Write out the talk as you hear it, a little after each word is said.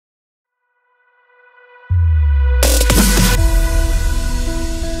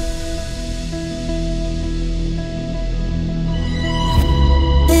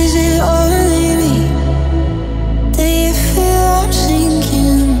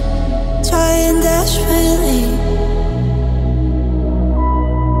desperately.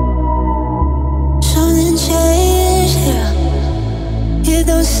 Something changed here. You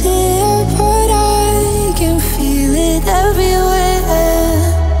don't see it, but I can feel it everywhere.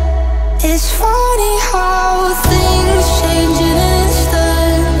 It's funny how things change in an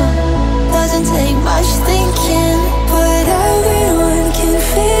instant. Doesn't take much thinking, but everyone can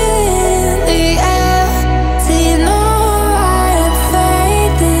feel it in the air. Do you know I am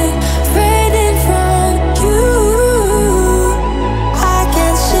fading, fading from you? I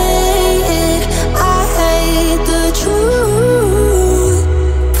can't say it, I hate the truth,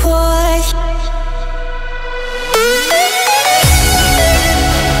 boy.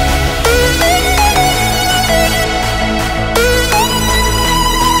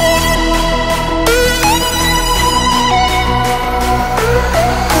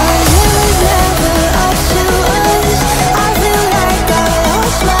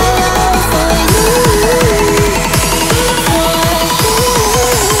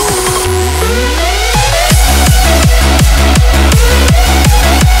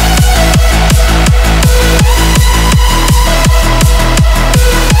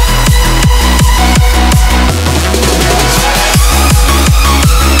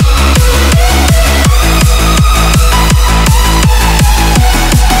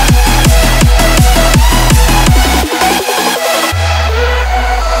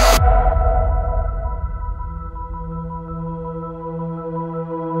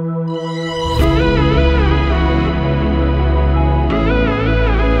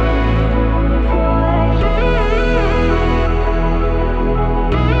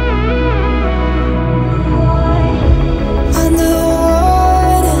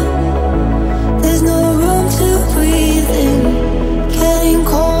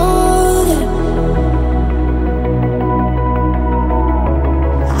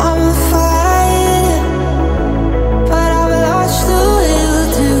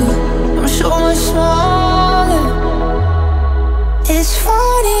 It's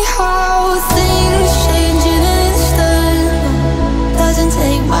funny how things change in an instant. Doesn't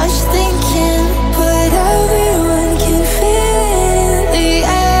take much thinking.